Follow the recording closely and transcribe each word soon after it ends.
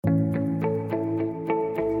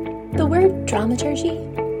The word dramaturgy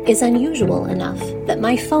is unusual enough that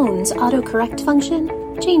my phone's autocorrect function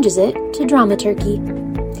changes it to dramaturgy.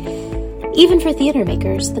 Even for theater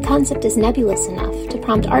makers, the concept is nebulous enough to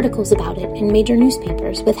prompt articles about it in major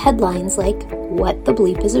newspapers with headlines like, "What the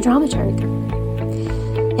bleep is a dramaturg?"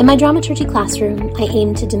 In my dramaturgy classroom, I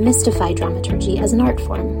aim to demystify dramaturgy as an art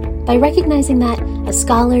form by recognizing that, as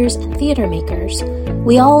scholars and theater makers,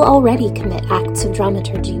 we all already commit acts of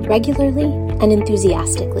dramaturgy regularly and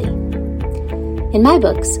enthusiastically. In my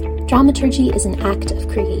books, dramaturgy is an act of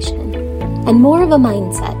creation, and more of a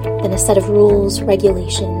mindset than a set of rules,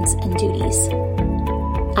 regulations, and duties.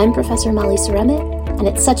 I'm Professor Molly Ceremit, and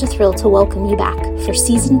it's such a thrill to welcome you back for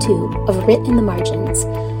Season 2 of Writ in the Margins,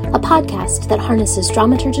 a podcast that harnesses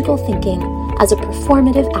dramaturgical thinking as a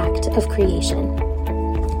performative act of creation.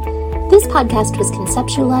 This podcast was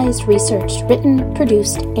conceptualized, researched, written,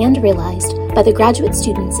 produced, and realized by the graduate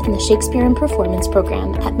students in the Shakespeare and Performance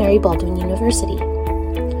program at Mary Baldwin University.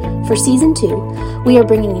 For Season 2, we are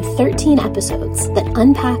bringing you 13 episodes that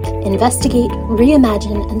unpack, investigate,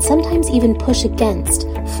 reimagine, and sometimes even push against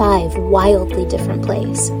 5 wildly different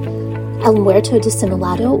plays. El Muerto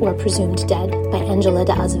Disimulado, or Presumed Dead, by Angela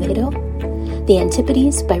de Azevedo, The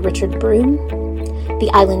Antipodes by Richard Broome,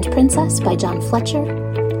 The Island Princess by John Fletcher,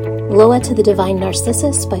 Loa to the Divine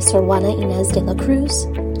Narcissus by Sor Juana Inés de la Cruz,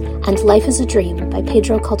 and Life is a Dream by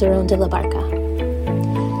Pedro Calderón de la Barca.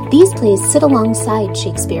 These plays sit alongside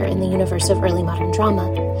Shakespeare in the universe of early modern drama,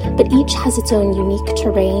 but each has its own unique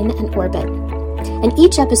terrain and orbit, and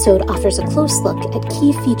each episode offers a close look at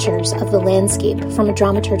key features of the landscape from a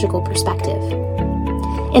dramaturgical perspective.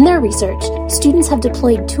 In their research, students have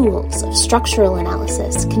deployed tools of structural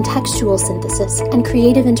analysis, contextual synthesis, and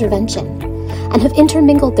creative intervention, and have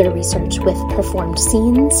intermingled their research with performed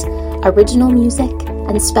scenes, original music,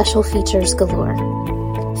 and special features galore.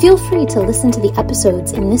 Feel free to listen to the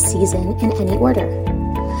episodes in this season in any order.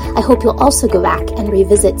 I hope you'll also go back and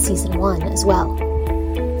revisit Season 1 as well.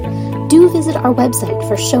 Do visit our website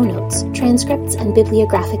for show notes, transcripts, and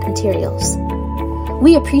bibliographic materials.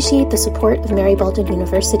 We appreciate the support of Mary Baldwin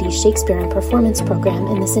University's Shakespeare and Performance program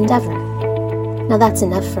in this endeavor. Now that's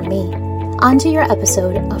enough for me. On to your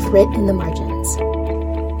episode of Writ in the Margins.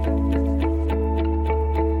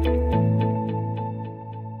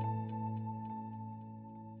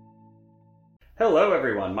 Hello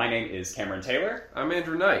everyone, my name is Cameron Taylor. I'm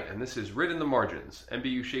Andrew Knight, and this is Writ in the Margins,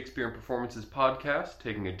 MBU Shakespeare and Performance's podcast,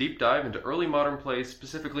 taking a deep dive into early modern plays,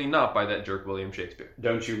 specifically not by that jerk William Shakespeare.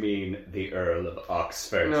 Don't you mean the Earl of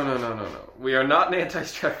Oxford? No. We are not an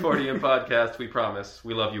anti-Stratfordian podcast, we promise.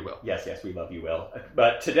 We love you, Will. Yes, we love you, Will.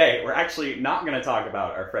 But today, we're actually not going to talk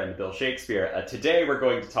about our friend Bill Shakespeare. Today, we're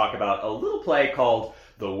going to talk about a little play called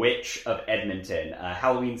The Witch of Edmonton.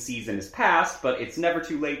 Halloween season is past, but it's never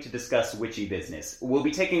too late to discuss witchy business. We'll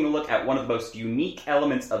be taking a look at one of the most unique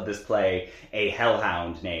elements of this play, a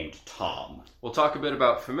hellhound named Tom. We'll talk a bit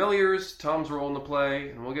about familiars, Tom's role in the play,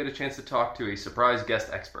 and we'll get a chance to talk to a surprise guest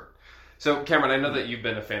expert. So, Cameron, I know that you've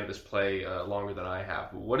been a fan of this play longer than I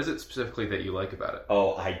have. What is it specifically that you like about it?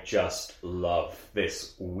 Oh, I just love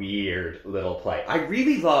this weird little play. I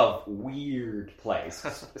really love weird plays.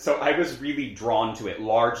 So I was really drawn to it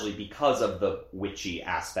largely because of the witchy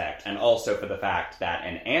aspect, and also for the fact that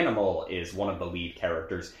an animal is one of the lead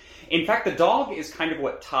characters. In fact, the dog is kind of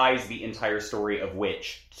what ties the entire story of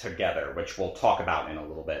Witch together, which we'll talk about in a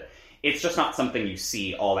little bit. It's just not something you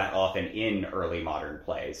see all that often in early modern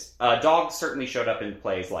plays. Dogs certainly showed up in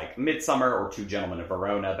plays like Midsummer or Two Gentlemen of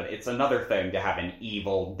Verona, but it's another thing to have an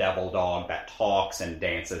evil devil dog that talks and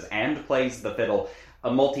dances and plays the fiddle.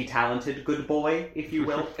 A multi-talented good boy, if you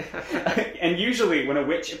will. And usually when a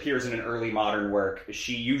witch appears in an early modern work,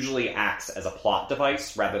 she usually acts as a plot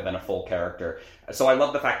device rather than a full character. So I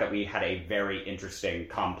love the fact that we had a very interesting,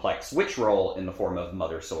 complex witch role in the form of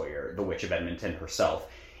Mother Sawyer, the Witch of Edmonton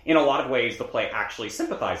herself. In a lot of ways, the play actually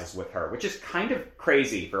sympathizes with her, which is kind of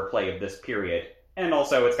crazy for a play of this period. And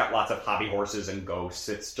also, it's got lots of hobby horses and ghosts.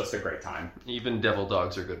 It's just a great time. Even devil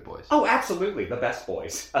dogs are good boys. Oh, absolutely. The best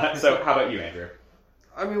boys. So how about you, Andrew?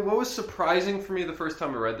 I mean, what was surprising for me the first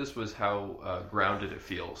time I read this was how grounded it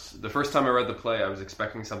feels. The first time I read the play, I was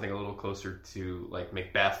expecting something a little closer to, like,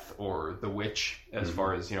 Macbeth or The Witch, as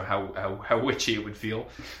far as, how witchy it would feel.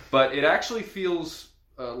 But it actually feels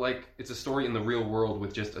like it's a story in the real world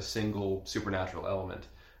with just a single supernatural element.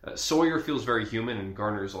 Sawyer feels very human and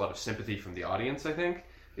garners a lot of sympathy from the audience, I think.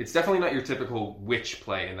 It's definitely not your typical witch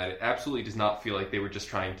play in that it absolutely does not feel like they were just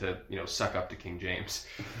trying to, suck up to King James.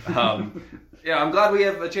 Yeah, I'm glad we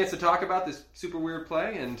have a chance to talk about this super weird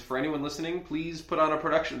play, and for anyone listening, please put on a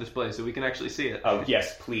production display so we can actually see it. Oh,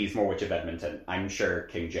 yes, please, more Witch of Edmonton. I'm sure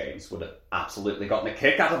King James would have absolutely gotten a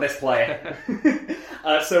kick out of this play.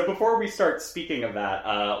 So before we start speaking of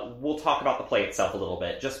that, we'll talk about the play itself a little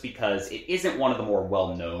bit, just because it isn't one of the more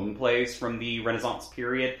well-known plays from the Renaissance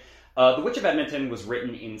period. The Witch of Edmonton was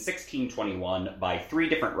written in 1621 by three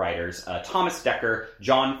different writers, Thomas Dekker,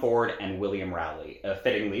 John Ford, and William Rowley.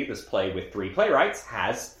 Fittingly, this play with three playwrights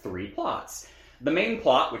has three plots. The main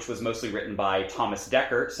plot, which was mostly written by Thomas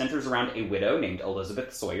Dekker, centers around a widow named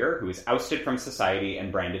Elizabeth Sawyer, who is ousted from society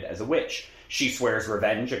and branded as a witch. She swears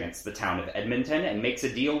revenge against the town of Edmonton and makes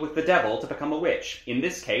a deal with the devil to become a witch. In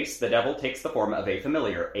this case, the devil takes the form of a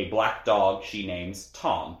familiar, a black dog she names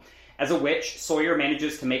Tom. As a witch, Sawyer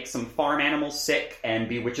manages to make some farm animals sick and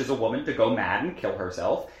bewitches a woman to go mad and kill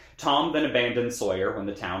herself. Tom then abandons Sawyer when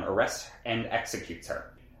the town arrests and executes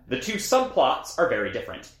her. The two subplots are very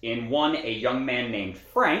different. In one, a young man named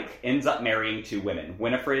Frank ends up marrying two women,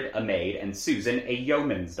 Winifred, a maid, and Susan, a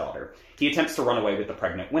yeoman's daughter. He attempts to run away with the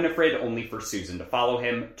pregnant Winifred, only for Susan to follow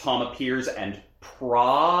him. Tom appears and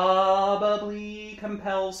probably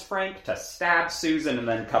compels Frank to stab Susan and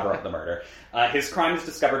then cover up the murder. His crime is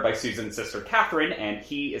discovered by Susan's sister Catherine, and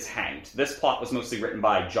he is hanged. This plot was mostly written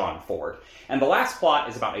by John Ford. And the last plot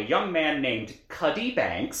is about a young man named Cuddy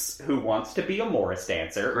Banks, who wants to be a Morris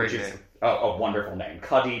dancer. Great which name. is a wonderful name.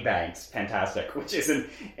 Cuddy Banks. Fantastic. Which is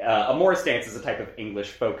a Morris dance is a type of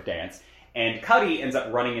English folk dance. And Cuddy ends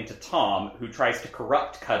up running into Tom, who tries to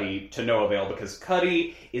corrupt Cuddy to no avail because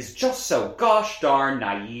Cuddy is just so gosh darn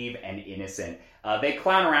naive and innocent. They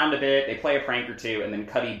clown around a bit, they play a prank or two, and then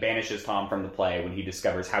Cuddy banishes Tom from the play when he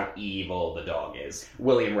discovers how evil the dog is.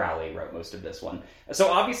 William Rowley wrote most of this one. So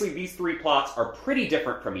obviously these three plots are pretty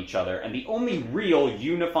different from each other, and the only real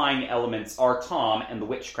unifying elements are Tom and the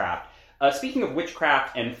witchcraft. Speaking of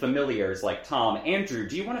witchcraft and familiars like Tom, Andrew,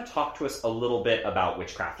 do you want to talk to us a little bit about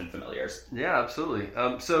witchcraft and familiars? Yeah, absolutely.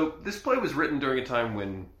 So this play was written during a time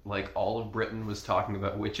when, all of Britain was talking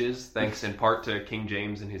about witches, thanks in part to King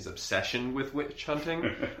James and his obsession with witch hunting.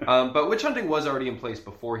 But witch hunting was already in place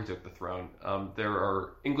before he took the throne. There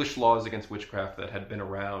are English laws against witchcraft that had been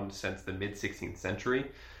around since the mid-16th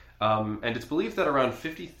century. And it's believed that around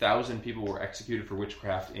 50,000 people were executed for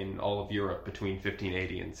witchcraft in all of Europe between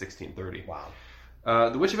 1580 and 1630.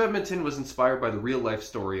 Wow. The Witch of Edmonton was inspired by the real-life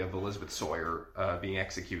story of Elizabeth Sawyer being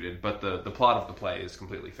executed, but the plot of the play is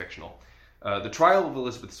completely fictional. The trial of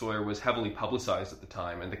Elizabeth Sawyer was heavily publicized at the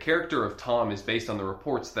time, and the character of Tom is based on the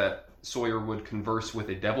reports that Sawyer would converse with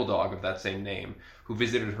a devil dog of that same name, who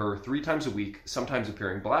visited her 3 times a week, sometimes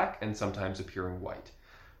appearing black and sometimes appearing white.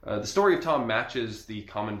 The story of Tom matches the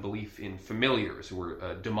common belief in familiars, who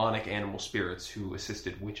were demonic animal spirits who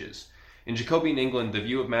assisted witches. In Jacobean England, the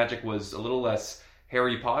view of magic was a little less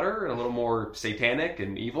Harry Potter and a little more satanic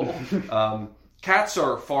and evil. Cats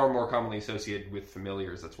are far more commonly associated with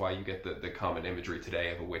familiars. That's why you get the common imagery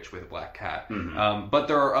today of a witch with a black cat. Mm-hmm. But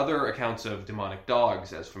there are other accounts of demonic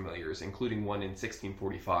dogs as familiars, including one in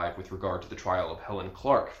 1645 with regard to the trial of Helen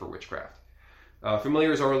Clark for witchcraft.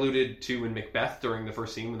 Familiars are alluded to in Macbeth during the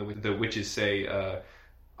first scene when the witches say,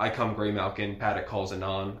 I come Grey Malkin, Paddock calls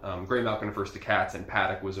anon. Grey Malkin refers to cats, and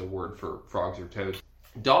Paddock was a word for frogs or toads.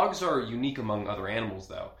 Dogs are unique among other animals,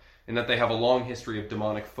 though, in that they have a long history of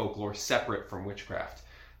demonic folklore separate from witchcraft.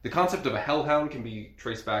 The concept of a hellhound can be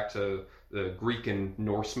traced back to the Greek and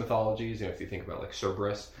Norse mythologies, if you think about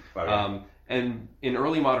Cerberus. Oh, yeah. And in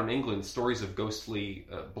early modern England, stories of ghostly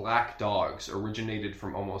black dogs originated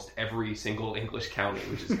from almost every single English county,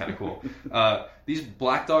 which is kind of cool. These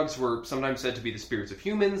black dogs were sometimes said to be the spirits of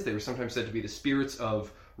humans. They were sometimes said to be the spirits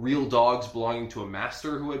of real dogs belonging to a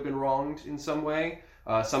master who had been wronged in some way.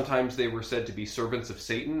 Sometimes they were said to be servants of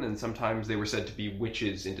Satan, and sometimes they were said to be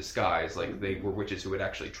witches in disguise, like they were witches who had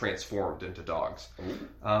actually transformed into dogs.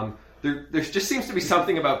 There just seems to be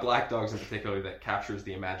something about black dogs in particular that captures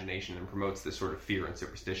the imagination and promotes this sort of fear and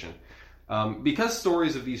superstition. Because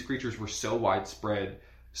stories of these creatures were so widespread,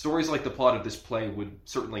 stories like the plot of this play would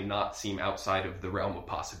certainly not seem outside of the realm of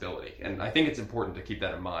possibility. And I think it's important to keep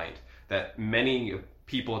that in mind, that many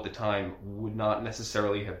people at the time would not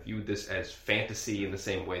necessarily have viewed this as fantasy in the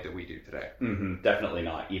same way that we do today. Mm-hmm, definitely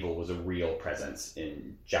not. Evil was a real presence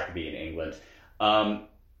in Jacobean England.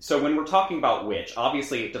 So when we're talking about witch,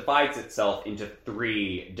 obviously it divides itself into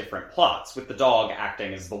 3 different plots, with the dog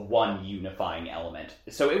acting as the one unifying element.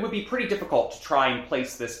 So it would be pretty difficult to try and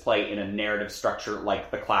place this play in a narrative structure like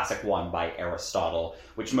the classic one by Aristotle,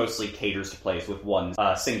 which mostly caters to plays with one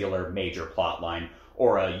singular major plot line,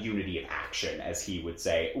 or a unity of action, as he would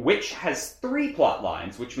say, which has 3 plot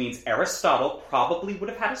lines, which means Aristotle probably would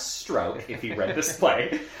have had a stroke if he read this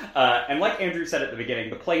play. And like Andrew said at the beginning,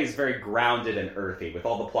 the play is very grounded and earthy, with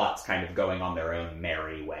all the plots kind of going on their own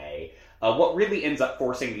merry way. What really ends up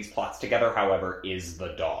forcing these plots together, however, is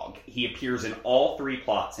the dog. He appears in all 3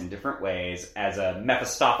 plots in different ways, as a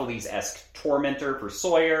Mephistopheles-esque tormentor for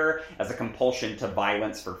Sawyer, as a compulsion to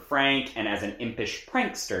violence for Frank, and as an impish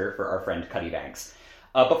prankster for our friend Cuddy Banks.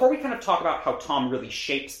 Before we kind of talk about how Tom really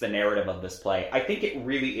shapes the narrative of this play, I think it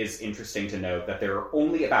really is interesting to note that there are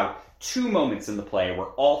only about 2 moments in the play where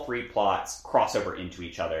all 3 plots cross over into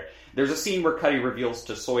each other. There's a scene where Cuddy reveals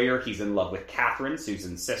to Sawyer he's in love with Catherine,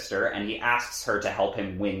 Susan's sister, and he asks her to help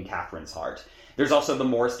him win Catherine's heart. There's also the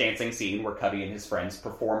Morris dancing scene where Cuddy and his friends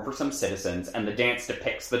perform for some citizens, and the dance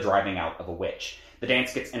depicts the driving out of a witch. The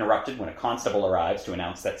dance gets interrupted when a constable arrives to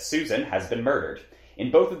announce that Susan has been murdered. In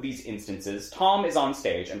both of these instances, Tom is on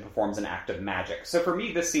stage and performs an act of magic. So for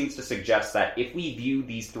me, this seems to suggest that if we view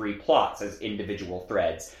these 3 plots as individual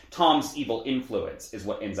threads, Tom's evil influence is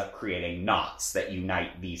what ends up creating knots that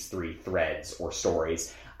unite these 3 threads or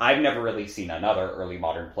stories. I've never really seen another early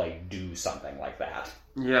modern play do something like that.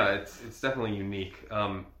 Yeah, it's definitely unique.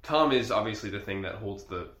 Tom is obviously the thing that holds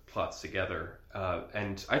the plots together.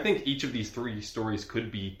 And I think each of these 3 stories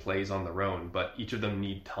could be plays on their own, but each of them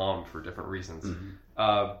need Tom for different reasons.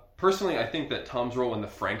 Personally, I think that Tom's role in the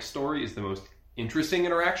Frank story is the most interesting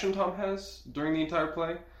interaction Tom has during the entire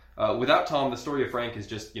play. Without Tom, the story of Frank is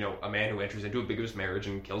just, a man who enters into a biggish marriage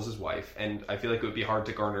and kills his wife, and I feel like it would be hard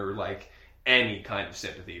to garner, any kind of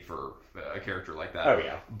sympathy for a character like that. Oh,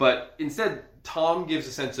 yeah. But instead, Tom gives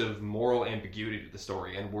a sense of moral ambiguity to the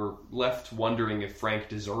story, and we're left wondering if Frank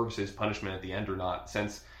deserves his punishment at the end or not,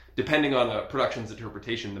 since, depending on the production's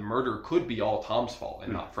interpretation, the murder could be all Tom's fault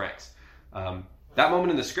and not Frank's. That moment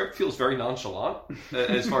in the script feels very nonchalant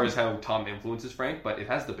as far as how Tom influences Frank, but it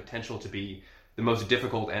has the potential to be the most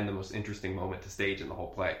difficult and the most interesting moment to stage in the whole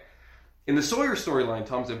play. In the Sawyer storyline,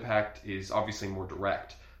 Tom's impact is obviously more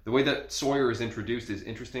direct. The way that Sawyer is introduced is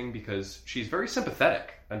interesting because she's very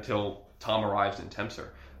sympathetic until Tom arrives and tempts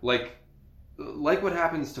her. Like what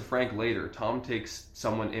happens to Frank later, Tom takes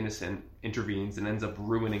someone innocent, intervenes, and ends up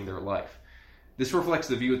ruining their life. This reflects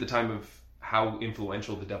the view at the time of how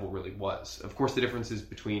influential the devil really was. Of course, the differences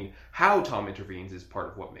between how Tom intervenes is part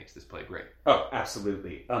of what makes this play great. Oh,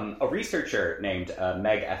 absolutely. A researcher named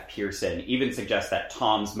Meg F. Pearson even suggests that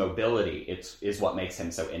Tom's mobility is what makes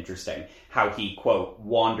him so interesting. How he, quote,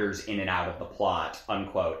 wanders in and out of the plot,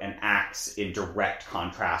 unquote, and acts in direct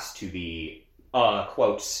contrast to the,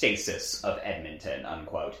 quote, stasis of Edmonton,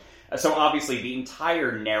 unquote. So obviously the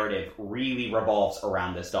entire narrative really revolves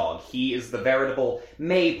around this dog. He is the veritable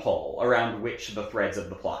maypole around which the threads of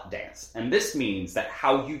the plot dance. And this means that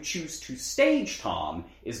how you choose to stage Tom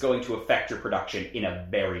is going to affect your production in a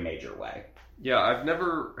very major way. Yeah, I've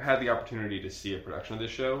never had the opportunity to see a production of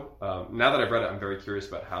this show. Now that I've read it, I'm very curious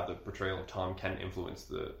about how the portrayal of Tom can influence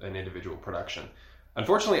an individual production.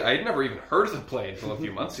 Unfortunately, I had never even heard of the play until a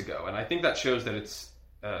few months ago, and I think that shows that it's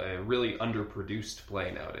a really underproduced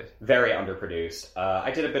play nowadays. Very underproduced.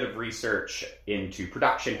 I did a bit of research into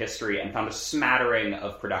production history and found a smattering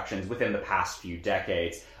of productions within the past few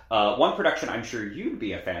decades. One production I'm sure you'd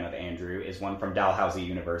be a fan of, Andrew, is one from Dalhousie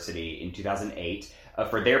University in 2008.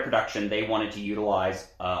 For their production, they wanted to utilize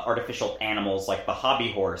artificial animals like the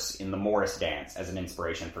hobby horse in the Morris dance as an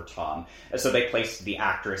inspiration for Tom. So they placed the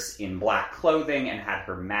actress in black clothing and had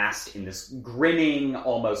her masked in this grinning,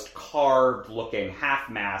 almost carved-looking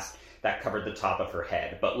half-mask that covered the top of her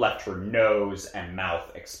head, but left her nose and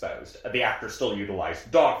mouth exposed. The actress still utilized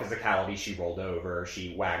dog physicality. She rolled over,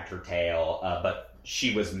 she wagged her tail, but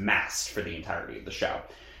she was masked for the entirety of the show.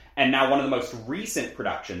 And now one of the most recent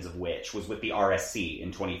productions of which was with the RSC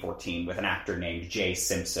in 2014 with an actor named Jay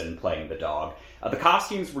Simpson playing the dog. The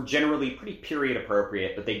costumes were generally pretty period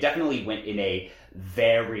appropriate, but they definitely went in a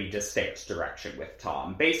very distinct direction with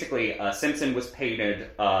Tom. Basically, Simpson was painted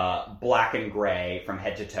black and gray from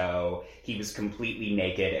head to toe. He was completely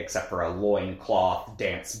naked except for a loincloth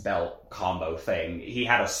dance belt combo thing. He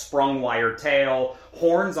had a sprung wire tail,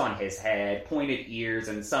 horns on his head, pointed ears,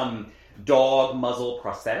 and some dog muzzle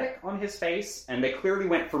prosthetic on his face, and they clearly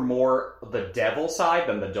went for more the devil side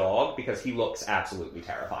than the dog because he looks absolutely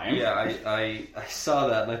terrifying. Yeah, I saw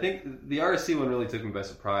that, and I think the RSC one really took me by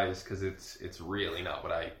surprise because it's really not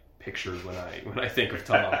what I pictured when I think of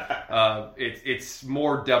Tom. It's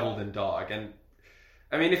more devil than dog, and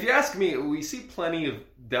I mean, if you ask me, we see plenty of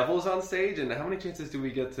devils on stage, and how many chances do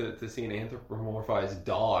we get to see an anthropomorphized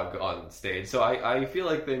dog on stage? So I feel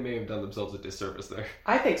like they may have done themselves a disservice there.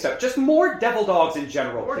 I think so. Just more devil dogs in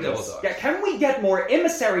general, More please. devil dogs. Yeah, can we get more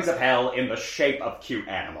emissaries of hell in the shape of cute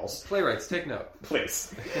animals? Playwrights, take note.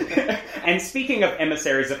 Please. And speaking of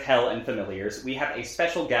emissaries of hell and familiars, we have a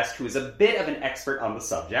special guest who is a bit of an expert on the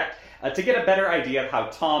subject. To get a better idea of how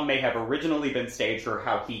Tom may have originally been staged or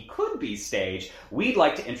how he could be staged, we'd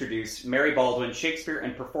like to introduce Mary Baldwin Shakespeare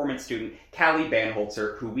and performance student Callie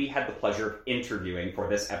Banholzer, who we had the pleasure of interviewing for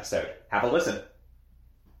this episode. Have a listen.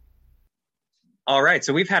 All right,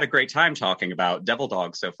 so we've had a great time talking about devil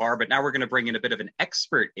dogs so far, but now we're going to bring in a bit of an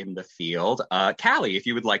expert in the field. Callie, if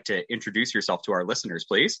you would like to introduce yourself to our listeners,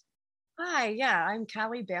 please. Hi, yeah, I'm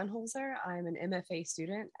Callie Banholzer. I'm an MFA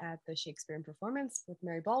student at the Shakespeare and Performance with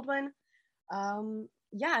Mary Baldwin. And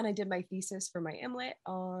I did my thesis for my MLit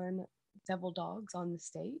on devil dogs on the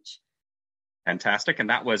stage. Fantastic,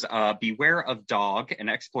 and that was Beware of Dog, an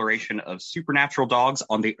exploration of supernatural dogs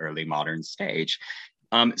on the early modern stage.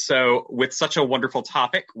 So with such a wonderful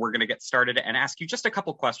topic, we're going to get started and ask you just a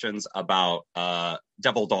couple questions about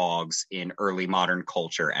devil dogs in early modern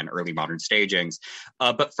culture and early modern stagings.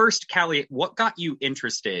 But first, Callie, what got you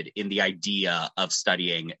interested in the idea of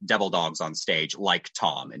studying devil dogs on stage like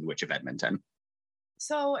Tom in Witch of Edmonton?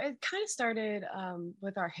 So it kind of started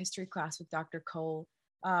with our history class with Dr. Cole.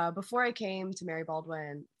 Before I came to Mary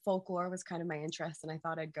Baldwin, folklore was kind of my interest, and I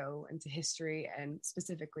thought I'd go into history and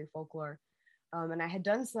specifically folklore. And I had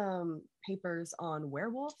done some papers on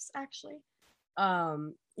werewolves, actually.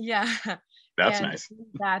 That's nice.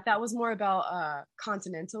 That was more about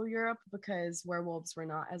continental Europe, because werewolves were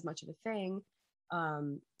not as much of a thing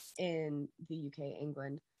in the UK,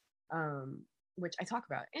 England, which I talk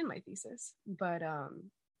about in my thesis. But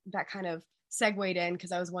that kind of segued in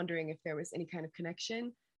because I was wondering if there was any kind of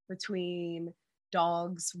connection between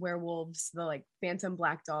dogs, werewolves, the like phantom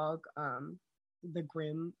black dog, the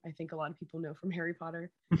Grimm, I think a lot of people know from Harry Potter.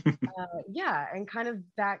 And kind of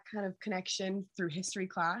that kind of connection through history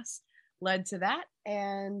class led to that.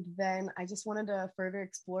 And then I just wanted to further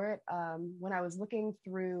explore it. When I was looking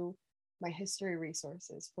through my history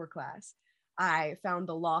resources for class, I found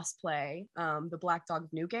the lost play, The Black Dog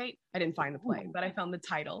of Newgate. I didn't find the play, but I found the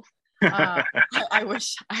title. I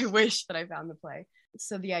wish that I found the play.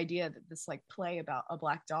 So the idea that this like play about a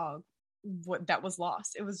black dog, that was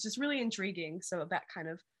lost, it was just really intriguing. So that kind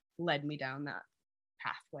of led me down that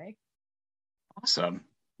pathway. Awesome.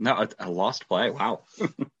 No, a lost play. Wow.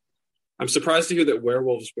 I'm surprised to hear that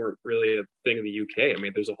werewolves weren't really a thing in the UK. I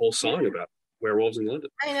mean, there's a whole song about werewolves in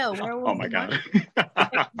London. I know. Oh my God.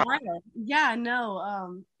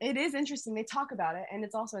 It is interesting. They talk about it, and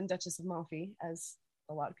it's also in Duchess of Malfi, as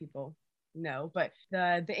a lot of people know. But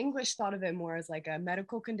the English thought of it more as like a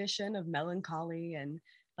medical condition of melancholy and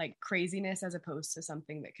like craziness, as opposed to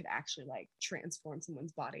something that could actually like transform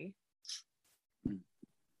someone's body.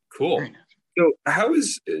 Cool. So how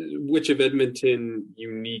is Witch of Edmonton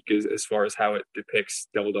unique as far as how it depicts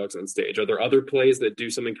devil dogs on stage? Are there other plays that do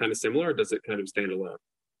something kind of similar, or does it kind of stand alone?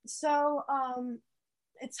 So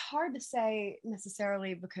it's hard to say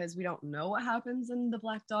necessarily because we don't know what happens in the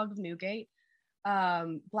Black Dog of Newgate.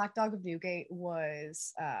 Black Dog of Newgate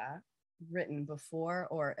was written before,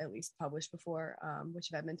 or at least published before,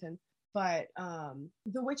 Witch of Edmonton. But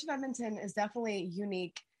the Witch of Edmonton is definitely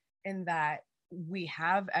unique in that we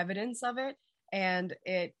have evidence of it, and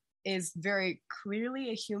it is very clearly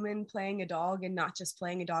a human playing a dog, and not just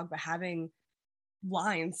playing a dog, but having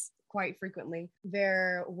lines quite frequently.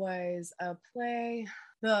 There was a play,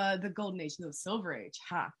 the Golden Age, no, the Silver Age,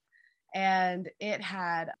 and it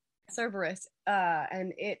had Cerberus,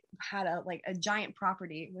 and it had a giant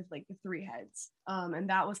property with like the 3 heads, and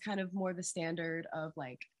that was kind of more the standard of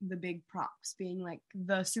like the big props being like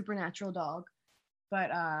the supernatural dog. But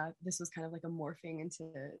this was kind of like a morphing into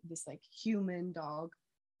this like human dog,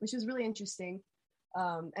 which was really interesting.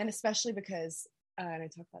 And especially because, and I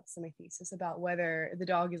talked about this in my thesis, about whether the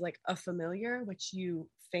dog is like a familiar, which you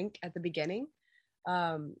think at the beginning.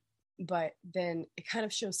 But then it kind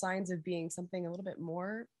of shows signs of being something a little bit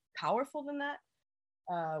more powerful than that,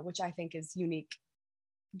 which I think is unique.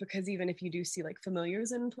 Because even if you do see like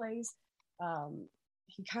familiars in plays,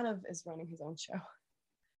 he kind of is running his own show.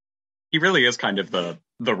 He really is kind of the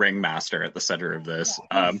ringmaster at the center of this.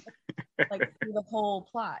 Yeah. Like through the whole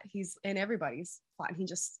plot, he's in everybody's plot, and he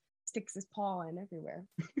just sticks his paw in everywhere.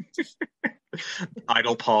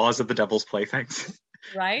 Idle paws of the devil's playthings.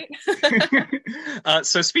 Right?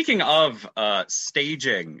 So speaking of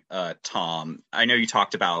staging, Tom, I know you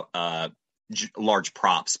talked about large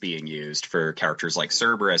props being used for characters like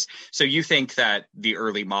Cerberus. So you think that the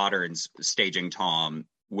early moderns staging Tom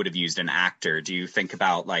would have used an actor? Do you think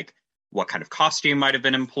about like what kind of costume might have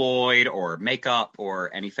been employed, or makeup,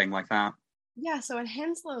 or anything like that? Yeah, so in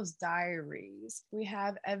Henslow's diaries, we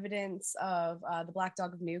have evidence of the Black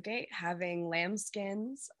Dog of Newgate having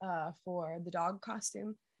lambskins for the dog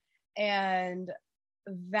costume. And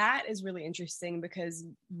that is really interesting because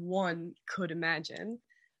one could imagine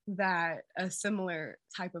that a similar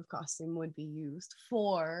type of costume would be used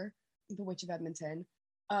for the Witch of Edmonton.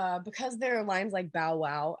 Because there are lines like Bow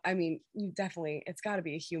Wow, I mean, it's got to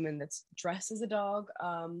be a human that's dressed as a dog.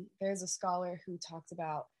 There's a scholar who talked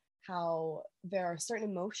about how there are certain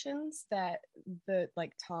emotions that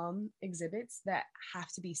Tom exhibits that have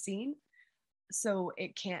to be seen. So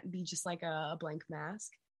it can't be just like a blank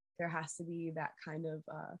mask. There has to be that kind of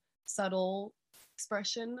subtle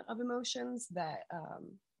expression of emotions that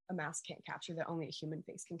a mask can't capture, that only a human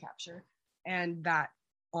face can capture. And that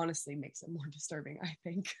honestly makes it more disturbing, I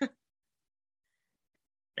think.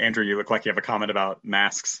 Andrew, you look like you have a comment about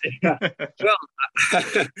masks. Yeah. Well,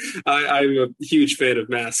 I'm a huge fan of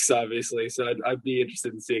masks, obviously, so I'd be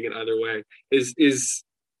interested in seeing it either way. Is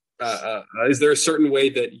there a certain way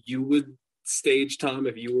that you would stage Tom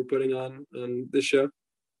if you were putting on this show?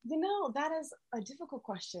 That is a difficult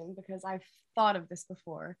question because I've thought of this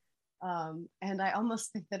before. And I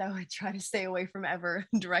almost think that I would try to stay away from ever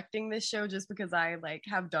directing this show just because I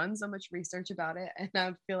have done so much research about it, and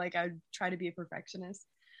I feel like I'd try to be a perfectionist.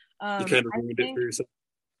 You kind of ruined it for yourself.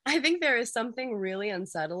 I think there is something really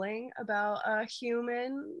unsettling about a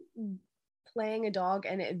human playing a dog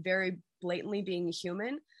and it very blatantly being a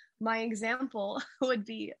human. My example would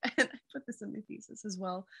be, and I put this in the thesis as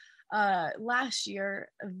well, last year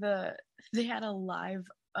they had a live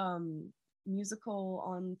musical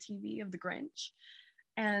on TV of The Grinch,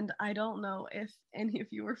 and I don't know if any of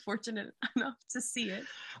you were fortunate enough to see it.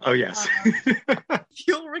 Oh yes. If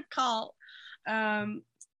you'll recall,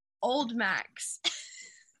 old Max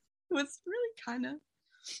was really kind of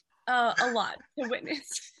a lot to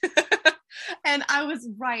witness. And I was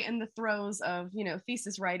right in the throes of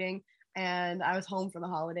thesis writing, and I was home for the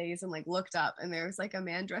holidays and looked up, and there was a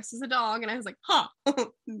man dressed as a dog, and I was like, huh.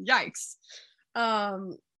 Yikes.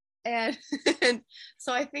 And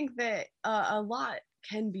so I think that a lot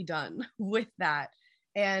can be done with that,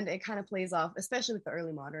 and it kind of plays off, especially with the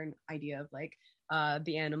early modern idea of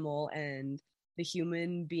the animal and the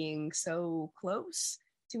human being so close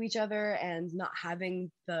to each other and not having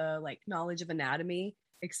the knowledge of anatomy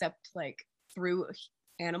except through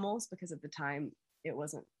animals, because at the time it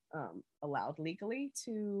wasn't allowed legally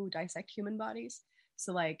to dissect human bodies.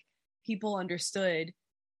 So people understood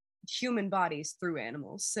human bodies through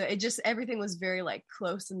animals. So it just, everything was very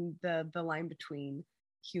close, and the line between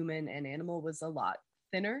human and animal was a lot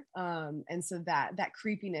thinner. And so that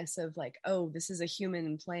creepiness of oh, this is a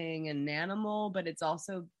human playing an animal, but it's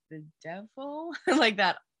also the devil,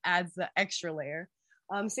 that adds the extra layer.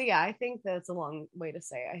 So yeah, I think that's a long way to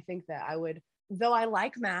say. I think that I would, though I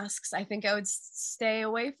like masks, I think I would stay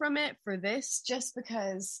away from it for this, just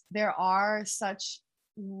because there are such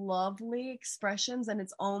lovely expressions, and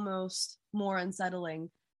it's almost more unsettling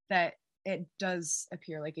that it does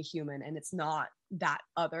appear like a human and it's not that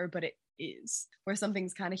other, but it is, where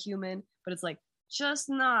something's kind of human but it's just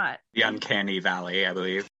not. The uncanny valley, I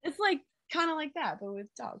believe. It's kind of like that, but with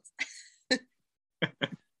dogs.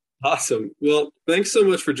 Awesome. Well, thanks so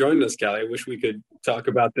much for joining us, Callie. I wish we could talk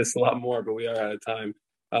about this a lot more, but we are out of time.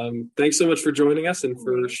 Thanks so much for joining us and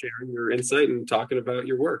for sharing your insight and talking about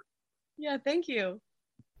your work. Yeah, thank you.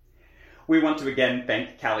 We want to again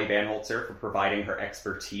thank Callie Banholzer for providing her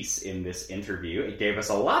expertise in this interview. It gave us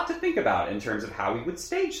a lot to think about in terms of how we would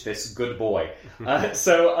stage this good boy.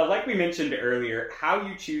 So, like we mentioned earlier, how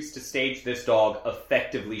you choose to stage this dog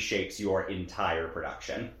effectively shapes your entire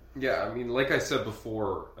production. Yeah, I mean, like I said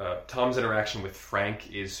before, Tom's interaction with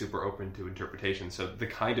Frank is super open to interpretation, so the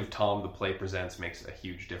kind of Tom the play presents makes a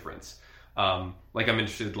huge difference. I'm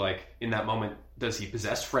interested, in that moment, does he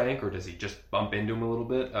possess Frank, or does he just bump into him a little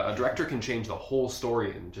bit? A director can change the whole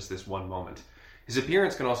story in just this one moment. His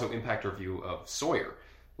appearance can also impact our view of Sawyer.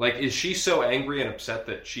 Is she so angry and upset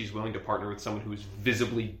that she's willing to partner with someone who's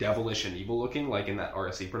visibly devilish and evil-looking, like in that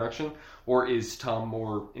RSC production? Or is Tom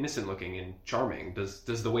more innocent-looking and charming? Does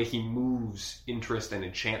the way he moves interest and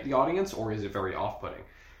enchant the audience, or is it very off-putting?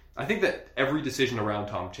 I think that every decision around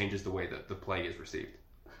Tom changes the way that the play is received.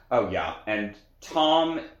 Oh, yeah. And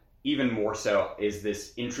Tom, even more so, is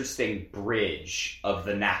this interesting bridge of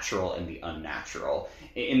the natural and the unnatural.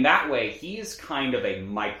 In that way, he is kind of a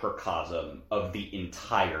microcosm of the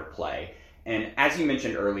entire play. And as you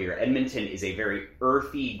mentioned earlier, Edmonton is a very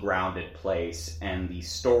earthy, grounded place, and the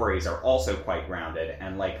stories are also quite grounded.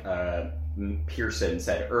 And like Pearson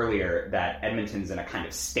said earlier, that Edmonton's in a kind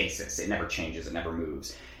of stasis. It never changes, it never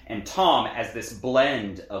moves. And Tom, as this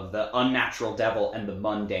blend of the unnatural devil and the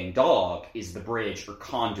mundane dog, is the bridge or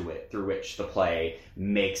conduit through which the play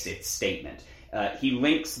makes its statement. He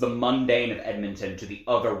links the mundane of Edmonton to the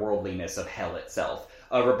otherworldliness of hell itself.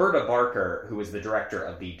 Roberta Barker, who is the director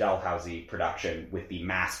of the Dalhousie production with the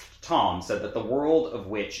masked Tom, said that the world of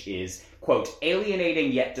which is, quote,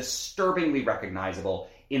 alienating yet disturbingly recognizable.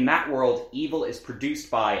 In that world, evil is produced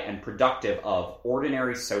by and productive of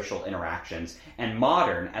ordinary social interactions, and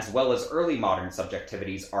modern, as well as early modern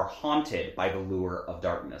subjectivities are haunted by the lure of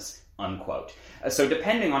darkness, unquote. So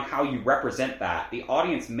depending on how you represent that, the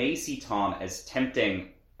audience may see Tom as tempting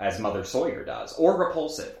as Mother Sawyer does, or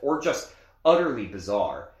repulsive, or just utterly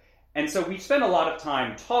bizarre. And so we spent a lot of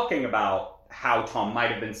time talking about how Tom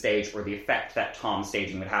might have been staged, or the effect that Tom's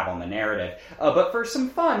staging would have on the narrative. But for some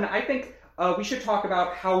fun, I think we should talk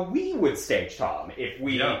about how we would stage Tom if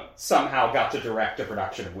we somehow got to direct a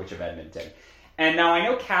production of Witch of Edmonton. And now I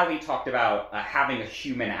know Callie talked about having a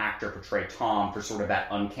human actor portray Tom for sort of that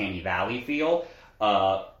uncanny valley feel.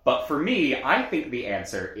 But for me, I think the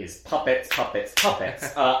answer is puppets, puppets,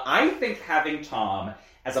 puppets. I think having Tom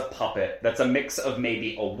as a puppet that's a mix of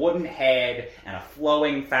maybe a wooden head and a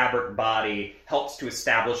flowing fabric body helps to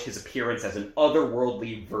establish his appearance as an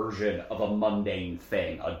otherworldly version of a mundane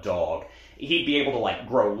thing, a dog. He'd be able to, like,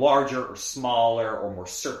 grow larger or smaller or more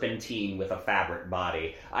serpentine with a fabric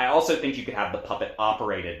body. I also think you could have the puppet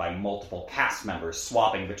operated by multiple cast members,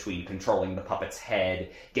 swapping between controlling the puppet's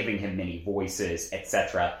head, giving him many voices,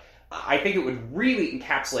 etc. I think it would really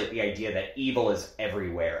encapsulate the idea that evil is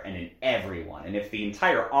everywhere and in everyone. And if the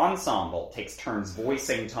entire ensemble takes turns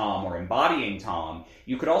voicing Tom or embodying Tom,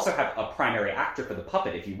 you could also have a primary actor for the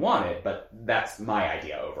puppet if you wanted, but that's my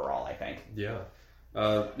idea overall, I think. Yeah.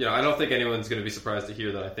 I don't think anyone's going to be surprised to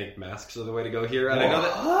hear that I think masks are the way to go here. And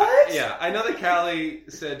What? I know that Callie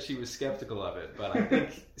said she was skeptical of it, but I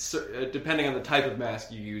think depending on the type of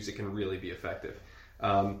mask you use, it can really be effective.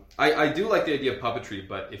 I do like the idea of puppetry,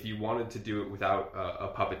 but if you wanted to do it without a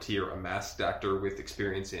puppeteer, a masked actor with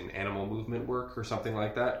experience in animal movement work or something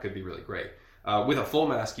like that could be really great. With a full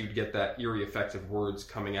mask, you'd get that eerie effect of words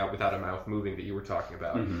coming out without a mouth moving that you were talking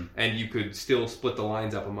about. Mm-hmm. And you could still split the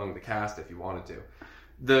lines up among the cast if you wanted to.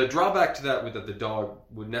 The drawback to that would that the dog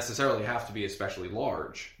would necessarily have to be especially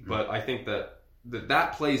large, but I think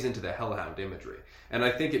that plays into the hellhound imagery. And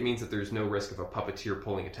I think it means that there's no risk of a puppeteer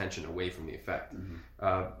pulling attention away from the effect.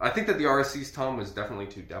 Mm-hmm. I think that the RSC's Tom was definitely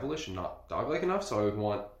too devilish and not dog-like enough, so I would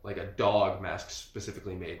want like a dog mask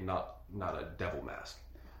specifically made, not a devil mask.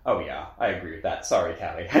 Oh yeah, I agree with that. Sorry,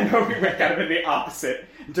 Callie. I know we went kind of in the opposite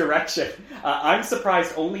direction. I'm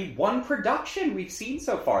surprised only one production we've seen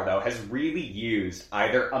so far, though, has really used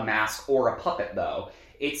either a mask or a puppet, though.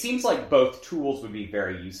 It seems like both tools would be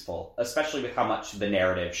very useful, especially with how much the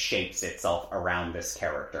narrative shapes itself around this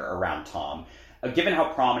character, around Tom. Given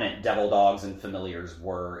how prominent devil dogs and familiars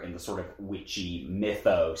were in the sort of witchy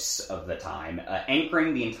mythos of the time,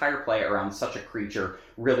 anchoring the entire play around such a creature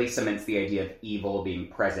really cements the idea of evil being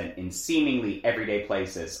present in seemingly everyday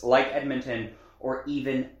places, like Edmonton, or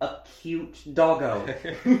even a cute doggo.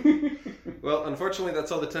 Well, unfortunately,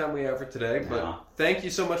 that's all the time we have for today, but thank you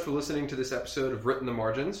so much for listening to this episode of Written the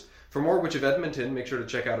Margins. For more Witch of Edmonton, make sure to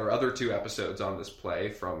check out our other 2 episodes on this play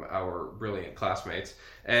from our brilliant classmates,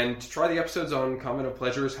 and try the episodes on Convent of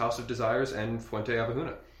Pleasures, House of Desires, and Fuente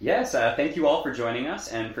Abahuna. Yes, thank you all for joining us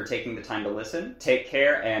and for taking the time to listen. Take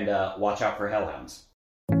care, and watch out for hellhounds.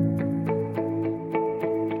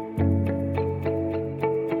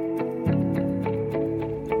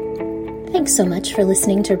 Thanks so much for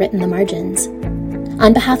listening to Written the Margins.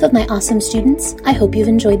 On behalf of my awesome students, I hope you've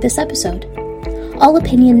enjoyed this episode. All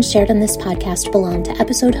opinions shared on this podcast belong to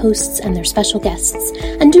episode hosts and their special guests,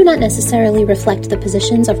 and do not necessarily reflect the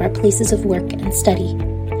positions of our places of work and study.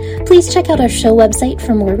 Please check out our show website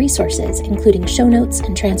for more resources, including show notes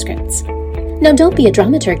and transcripts. Now don't be a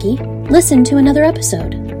dramaturgy. Listen to another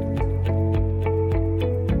episode.